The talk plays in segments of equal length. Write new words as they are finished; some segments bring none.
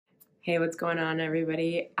Hey, what's going on,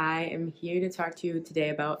 everybody? I am here to talk to you today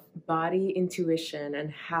about body intuition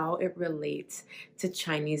and how it relates to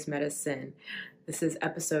Chinese medicine. This is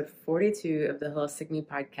episode 42 of the Holistic Me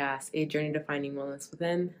podcast, a journey to finding wellness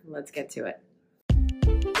within. Let's get to it.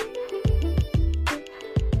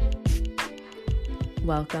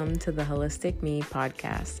 Welcome to the Holistic Me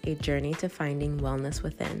podcast, a journey to finding wellness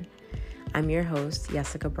within. I'm your host,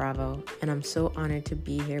 Jessica Bravo, and I'm so honored to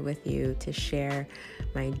be here with you to share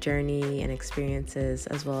my journey and experiences,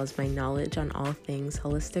 as well as my knowledge on all things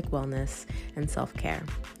holistic wellness and self-care.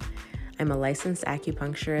 I'm a licensed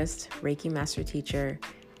acupuncturist, Reiki master teacher,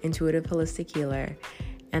 intuitive holistic healer,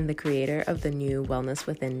 and the creator of the new Wellness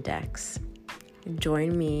Within Decks.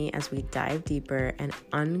 Join me as we dive deeper and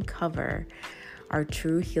uncover our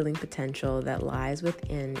true healing potential that lies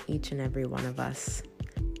within each and every one of us.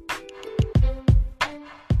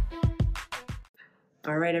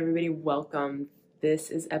 All right, everybody, welcome. This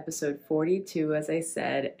is episode 42, as I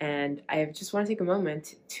said, and I just want to take a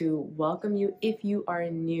moment to welcome you if you are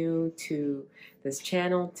new to this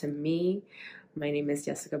channel, to me. My name is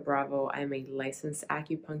Jessica Bravo. I'm a licensed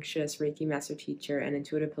acupuncturist, Reiki master teacher, and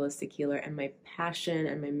intuitive holistic healer, and my passion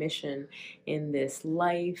and my mission in this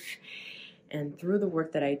life and through the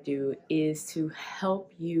work that I do is to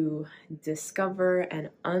help you discover and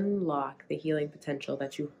unlock the healing potential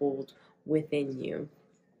that you hold within you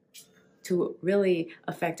to really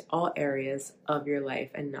affect all areas of your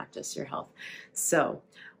life and not just your health. So,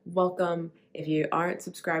 welcome. If you aren't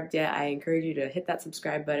subscribed yet, I encourage you to hit that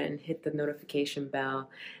subscribe button, hit the notification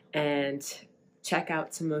bell, and check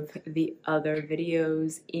out some of the other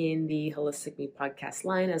videos in the Holistic Me podcast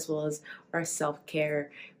line, as well as our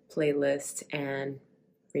self-care playlist and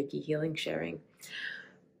Reiki healing sharing.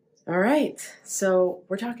 All right, so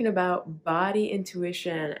we're talking about body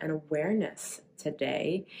intuition and awareness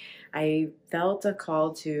today. I felt a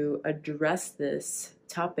call to address this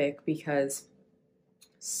topic because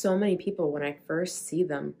so many people, when I first see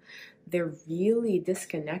them, they're really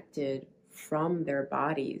disconnected from their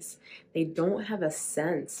bodies. They don't have a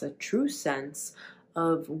true sense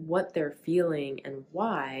of what they're feeling and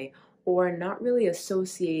why, or not really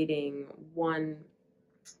associating one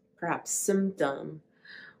perhaps symptom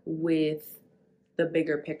with the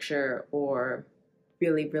bigger picture or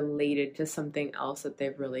really related to something else that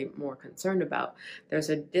they're really more concerned about. There's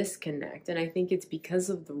a disconnect, and I think it's because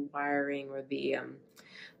of the wiring or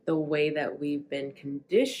the way that we've been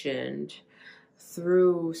conditioned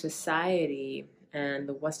through society and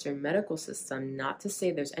the Western medical system. Not to say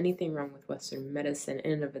there's anything wrong with Western medicine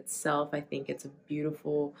in and of itself. I think it's a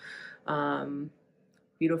beautiful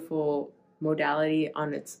modality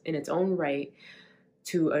in its own right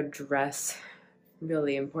to address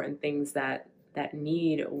really important things that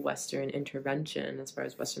need Western intervention as far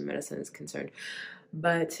as Western medicine is concerned.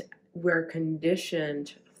 But we're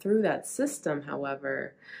conditioned through that system,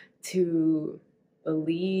 however, to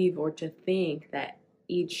believe or to think that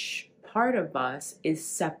each part of us is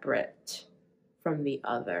separate from the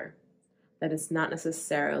other, that it's not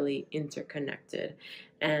necessarily interconnected.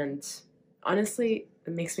 And honestly,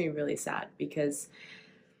 it makes me really sad because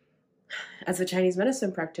as a Chinese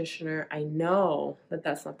medicine practitioner, I know that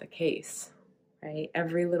that's not the case, right?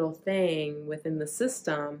 Every little thing within the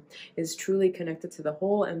system is truly connected to the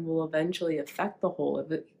whole and will eventually affect the whole.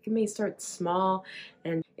 It may start small,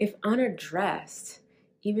 and if unaddressed,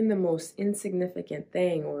 even the most insignificant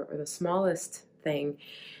thing or the smallest thing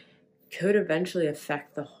could eventually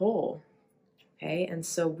affect the whole, okay? And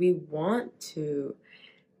so we want to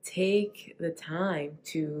take the time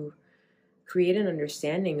to create an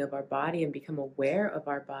understanding of our body and become aware of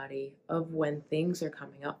our body, of when things are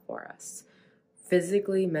coming up for us,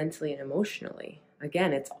 physically, mentally, and emotionally.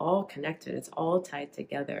 Again, it's all connected. It's all tied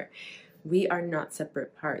together. We are not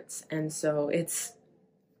separate parts. And so it's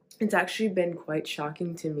actually been quite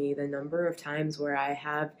shocking to me the number of times where I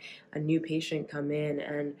have a new patient come in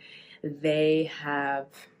and they've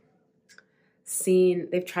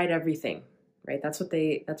tried everything. Right? That's what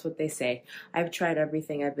they say. I've tried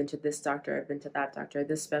everything. I've been to this doctor, I've been to that doctor,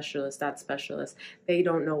 this specialist, that specialist. They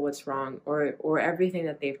don't know what's wrong, or everything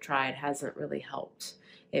that they've tried hasn't really helped.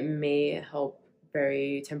 It may help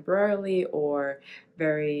very temporarily or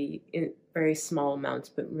very small amounts,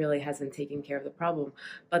 but really hasn't taken care of the problem.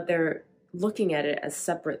 But they're looking at it as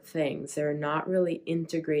separate things. They're not really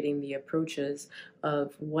integrating the approaches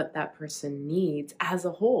of what that person needs as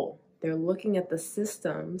a whole. They're looking at the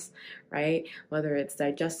systems, right? Whether it's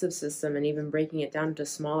digestive system and even breaking it down into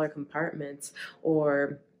smaller compartments,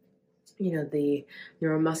 or the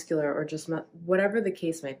neuromuscular, or just whatever the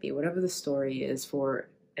case might be, whatever the story is for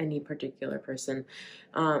any particular person.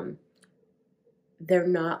 They're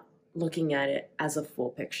not looking at it as a full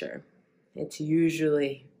picture. It's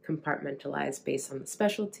usually compartmentalized based on the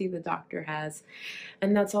specialty the doctor has,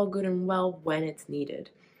 and that's all good and well when it's needed.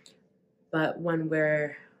 But when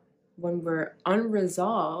we're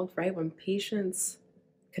unresolved, right, when patients'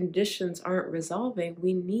 conditions aren't resolving,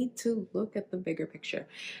 we need to look at the bigger picture.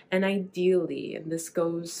 And ideally, and this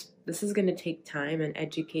is going to take time, and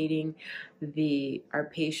educating our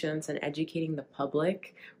patients and educating the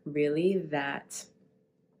public really that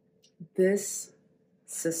this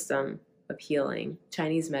system of healing,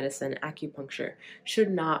 Chinese medicine, acupuncture, should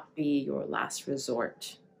not be your last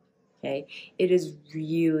resort. Okay, it is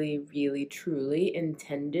really, really, truly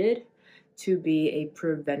intended to be a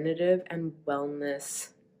preventative and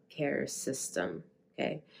wellness care system.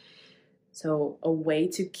 Okay, so a way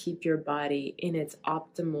to keep your body in its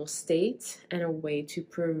optimal state and a way to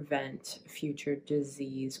prevent future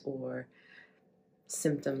disease or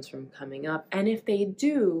symptoms from coming up. And if they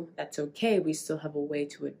do, that's okay. We still have a way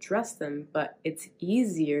to address them, but it's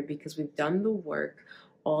easier because we've done the work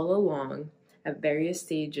all along at various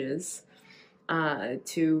stages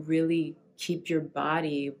to really keep your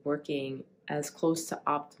body working as close to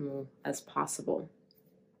optimal as possible.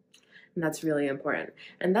 And that's really important.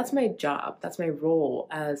 And that's my job. That's my role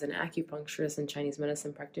as an acupuncturist and Chinese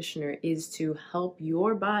medicine practitioner, is to help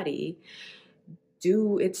your body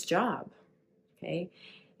do its job. Okay?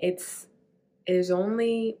 There's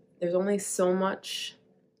only so much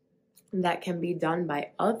that can be done by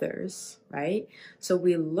others, right? So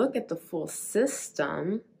we look at the full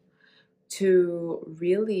system to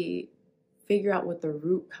really figure out what the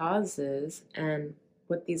root cause is and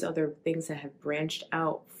what these other things that have branched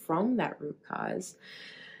out from that root cause,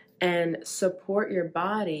 and support your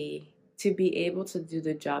body to be able to do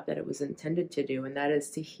the job that it was intended to do, and that is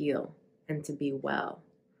to heal and to be well,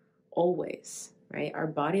 always, right? Our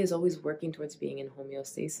body is always working towards being in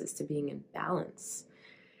homeostasis, to being in balance.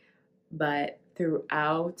 But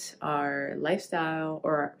throughout our lifestyle,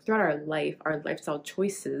 or throughout our life, our lifestyle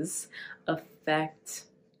choices affect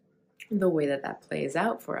the way that plays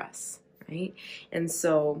out for us, right? And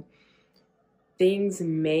so things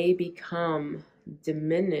may become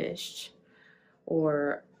diminished,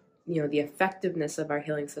 or the effectiveness of our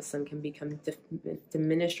healing system can become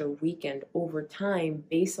diminished or weakened over time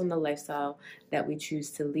based on the lifestyle that we choose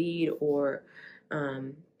to lead, or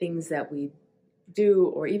things that we do,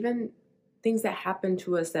 or even things that happen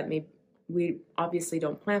to us that we obviously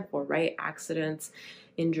don't plan for, right? Accidents,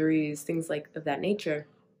 injuries, things of that nature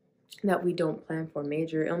that we don't plan for,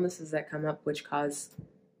 major illnesses that come up which cause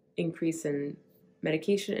increase in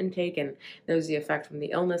medication intake, and there's the effect from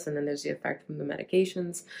the illness, and then there's the effect from the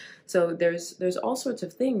medications. So there's all sorts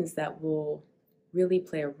of things that will really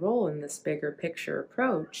play a role in this bigger picture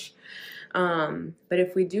approach. But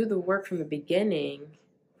if we do the work from the beginning,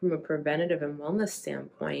 from a preventative and wellness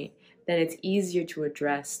standpoint, then it's easier to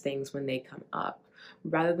address things when they come up,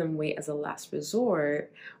 rather than wait as a last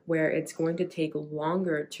resort where it's going to take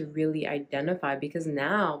longer to really identify, because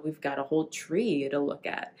now we've got a whole tree to look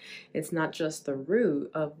at. It's not just the root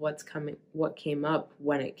of what came up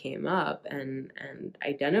when it came up, and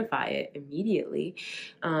identify it immediately.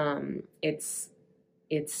 It's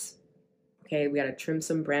okay, we got to trim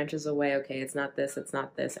some branches away. Okay, it's not this,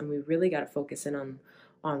 and we really got to focus in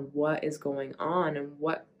on what is going on and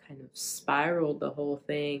what kind of spiraled the whole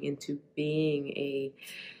thing into being a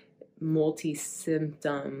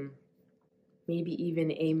multi-symptom, maybe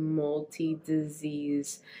even a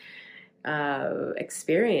multi-disease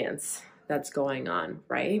experience that's going on,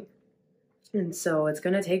 right? And so it's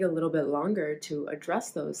going to take a little bit longer to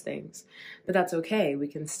address those things, but that's okay. We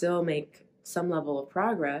can still make some level of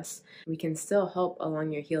progress. We can still help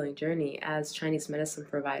along your healing journey as Chinese medicine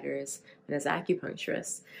providers and as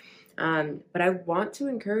acupuncturists. But I want to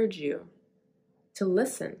encourage you to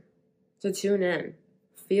listen, to tune in,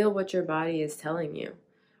 feel what your body is telling you.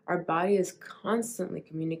 Our body is constantly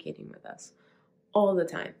communicating with us all the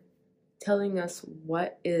time, telling us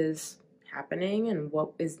what is happening and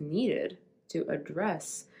what is needed to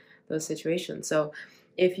address those situations. So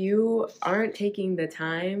if you aren't taking the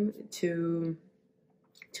time to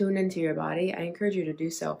tune into your body, I encourage you to do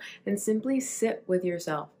so, and simply sit with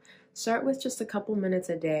yourself. Start with just a couple minutes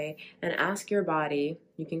a day and ask your body.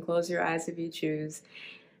 You can close your eyes if you choose.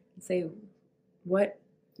 And say, what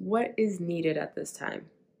is needed at this time?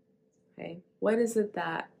 Okay, what is it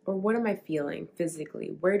or what am I feeling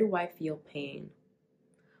physically? Where do I feel pain?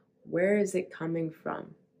 Where is it coming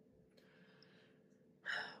from?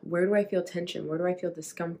 Where do I feel tension? Where do I feel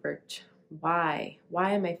discomfort? Why?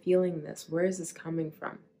 Why am I feeling this? Where is this coming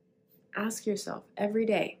from? Ask yourself every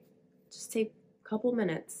day. Just take a couple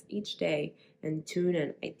minutes each day and tune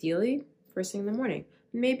in, ideally first thing in the morning,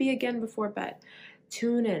 maybe again before bed.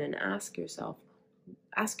 Tune in and ask yourself,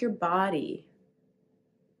 ask your body,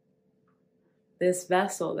 this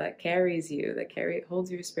vessel that carries you, holds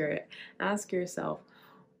your spirit, ask yourself,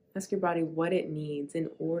 ask your body what it needs in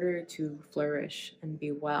order to flourish and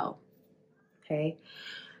be well. Okay?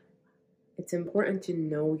 It's important to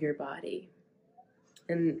know your body.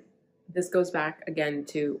 And this goes back again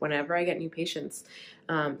to whenever I get new patients,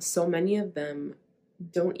 so many of them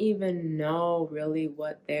don't even know really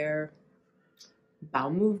what their bowel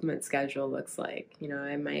movement schedule looks like. You know,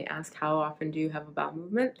 I might ask, how often do you have a bowel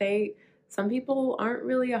movement? Some people aren't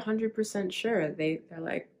really 100% sure. They're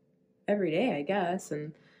like, every day, I guess.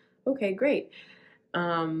 And okay, great.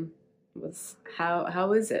 How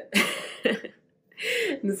is it?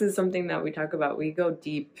 This is something that we talk about. We go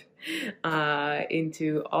deep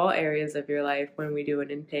into all areas of your life when we do an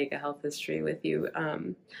intake, a health history with you.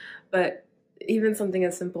 But even something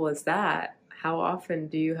as simple as that, how often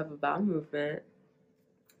do you have a bowel movement?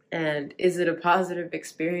 And is it a positive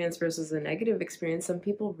experience versus a negative experience? Some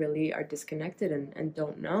people really are disconnected and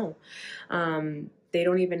don't know. They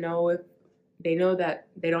don't even know if they know that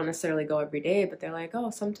they don't necessarily go every day, but they're like,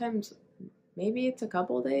 oh, sometimes maybe it's a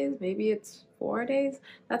couple days, maybe it's 4 days.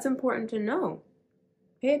 That's important to know.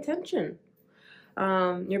 Pay attention.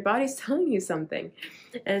 Your body's telling you something.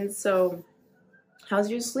 And so,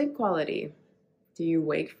 how's your sleep quality? Do you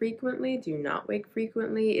wake frequently? Do you not wake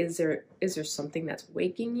frequently? Is there something that's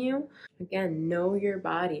waking you? Again, know your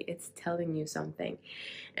body. It's telling you something.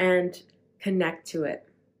 And connect to it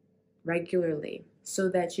regularly so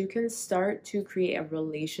that you can start to create a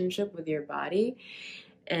relationship with your body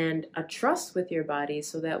and a trust with your body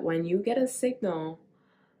so that when you get a signal,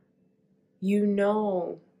 you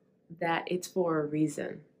know that it's for a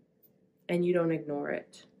reason and you don't ignore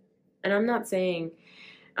it. And I'm not saying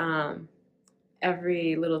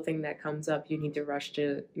every little thing that comes up, you need to rush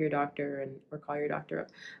to your doctor or call your doctor up.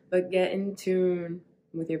 But get in tune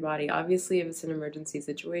with your body. Obviously, if it's an emergency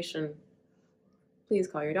situation, please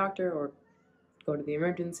call your doctor or go to the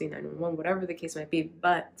emergency 911, whatever the case might be.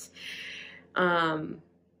 But I'm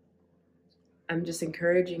just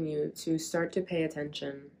encouraging you to start to pay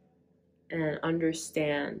attention and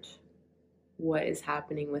understand what is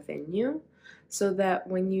happening within you so that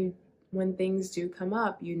when things do come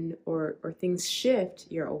up, or things shift,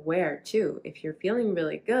 you're aware too. If you're feeling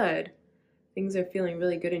really good, things are feeling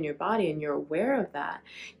really good in your body and you're aware of that,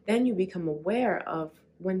 then you become aware of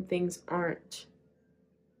when things aren't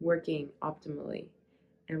working optimally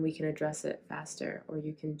and we can address it faster, or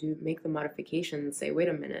you can make the modifications and say, wait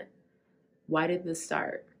a minute, why did this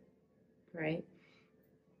start? Right?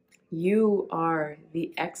 You are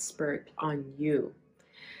the expert on you.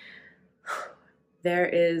 There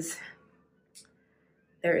is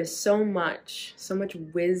so much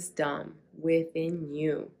wisdom within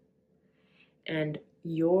you. And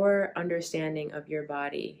your understanding of your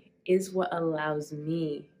body is what allows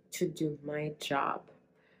me to do my job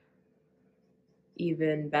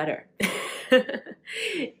even better.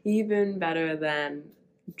 Even better than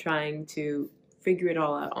trying to figure it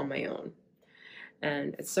all out on my own.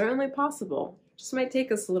 And it's certainly possible. It just might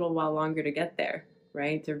take us a little while longer to get there,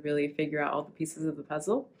 right? To really figure out all the pieces of the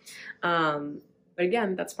puzzle. But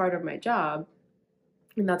again, that's part of my job,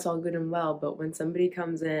 and that's all good and well. But when somebody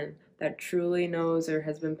comes in that truly knows or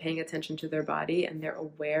has been paying attention to their body and they're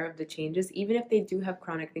aware of the changes, even if they do have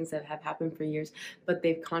chronic things that have happened for years, but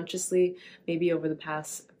they've consciously, maybe over the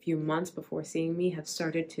past few months before seeing me, have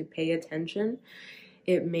started to pay attention,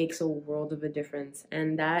 it makes a world of a difference.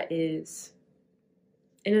 And that is,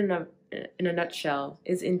 in a nutshell,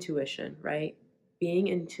 is intuition, right? Being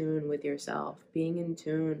in tune with yourself, being in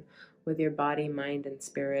tune with your body, mind, and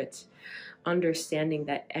spirit, understanding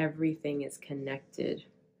that everything is connected.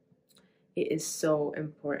 It is so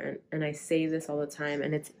important. And I say this all the time,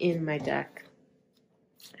 and it's in my deck.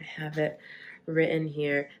 I have it written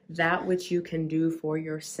here. That which you can do for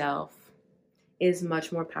yourself is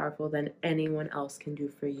much more powerful than anyone else can do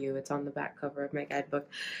for you. It's on the back cover of my guidebook.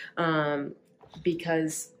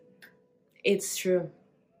 Because it's true.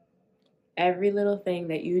 Every little thing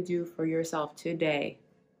that you do for yourself today,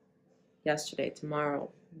 yesterday, tomorrow,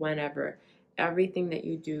 whenever, everything that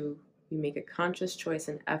you do, you make a conscious choice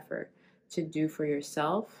and effort to do for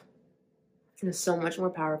yourself, is so much more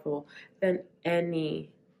powerful than any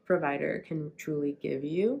provider can truly give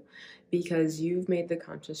you, because you've made the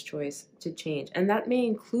conscious choice to change. And that may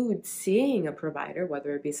include seeing a provider,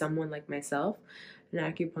 whether it be someone like myself, an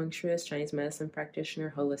acupuncturist, Chinese medicine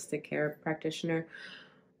practitioner, holistic care practitioner,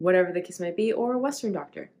 whatever the case might be, or a Western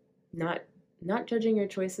doctor. Not not judging your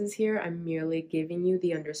choices here. I'm merely giving you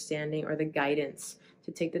the understanding or the guidance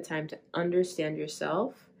to take the time to understand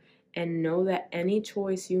yourself and know that any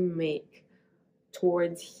choice you make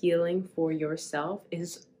towards healing for yourself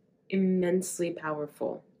is immensely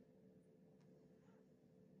powerful.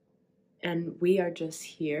 And we are just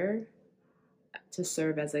here to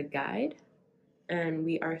serve as a guide, and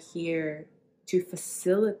we are here to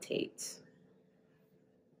facilitate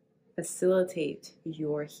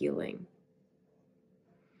your healing.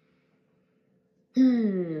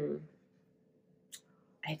 I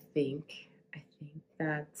think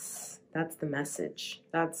that's the message.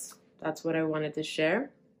 That's what I wanted to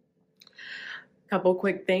share. Couple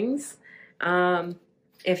quick things.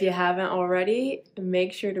 If you haven't already,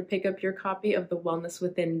 make sure to pick up your copy of the Wellness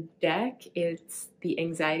Within deck. It's the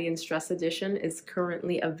Anxiety and Stress edition is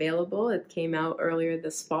currently available. It came out earlier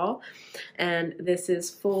this fall, and this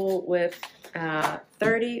is full with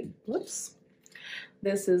 30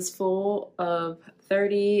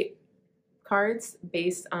 cards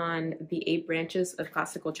based on the 8 branches of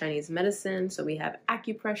classical Chinese medicine. So we have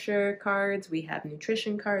acupressure cards, we have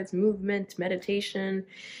nutrition cards, movement, meditation,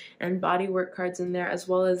 and bodywork cards in there, as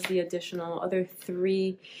well as the additional other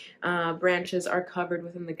 3 branches are covered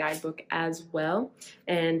within the guidebook as well.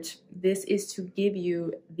 And this is to give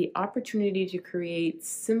you the opportunity to create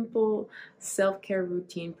simple self-care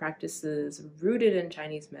routine practices rooted in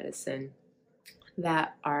Chinese medicine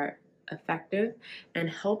that are effective and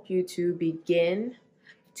help you to begin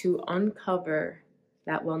to uncover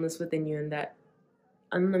that wellness within you and that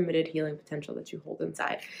unlimited healing potential that you hold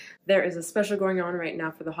inside. There is a special going on right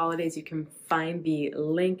now for the holidays. You can find the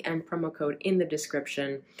link and promo code in the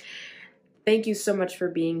description. Thank you so much for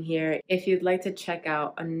being here. If you'd like to check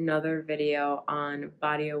out another video on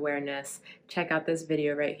body awareness, check out this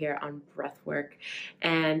video right here on breathwork.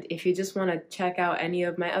 And if you just want to check out any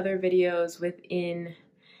of my other videos within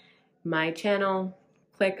my channel,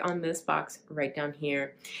 click on this box right down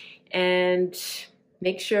here. And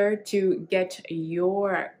make sure to get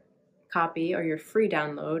your copy or your free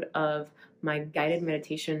download of my guided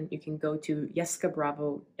meditation. You can go to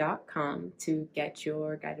jessicabravo.com to get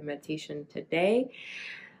your guided meditation today.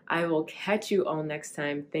 I will catch you all next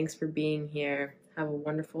time. Thanks for being here. Have a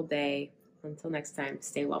wonderful day. Until next time,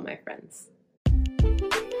 stay well, my friends.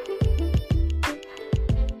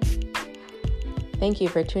 Thank you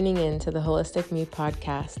for tuning in to the Holistic Me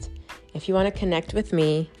podcast. If you want to connect with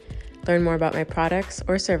me, learn more about my products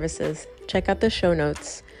or services, check out the show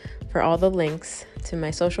notes for all the links to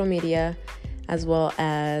my social media, as well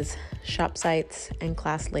as shop sites and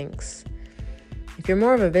class links. If you're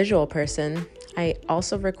more of a visual person, I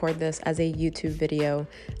also record this as a YouTube video,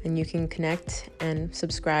 and you can connect and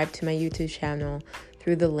subscribe to my YouTube channel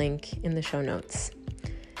through the link in the show notes.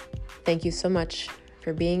 Thank you so much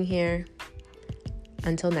for being here.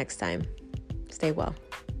 Until next time, stay well.